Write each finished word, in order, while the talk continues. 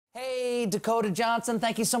Hey, Dakota Johnson,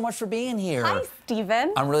 thank you so much for being here. Hi,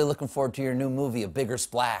 Stephen. I'm really looking forward to your new movie, A Bigger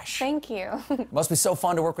Splash. Thank you. Must be so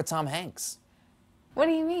fun to work with Tom Hanks. What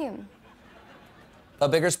do you mean? A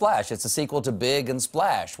Bigger Splash. It's a sequel to Big and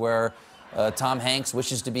Splash, where Tom Hanks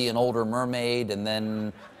wishes to be an older mermaid and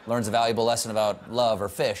then learns a valuable lesson about love or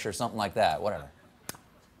fish or something like that. Whatever.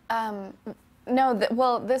 No,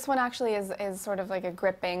 well, this one actually is sort of like a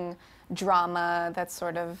gripping drama that's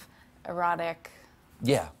sort of erotic.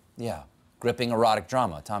 Yeah. Gripping erotic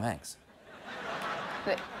drama. Tom Hanks.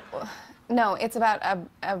 No, it's about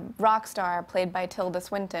a rock star played by Tilda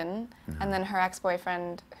Swinton, and then her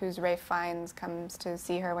ex-boyfriend, who's Ralph Fiennes, comes to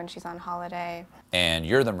see her when she's on holiday. And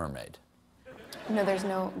you're the mermaid. No, there's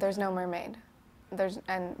no mermaid.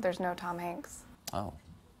 There's no Tom Hanks. Oh.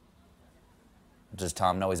 Does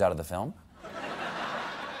Tom know he's out of the film?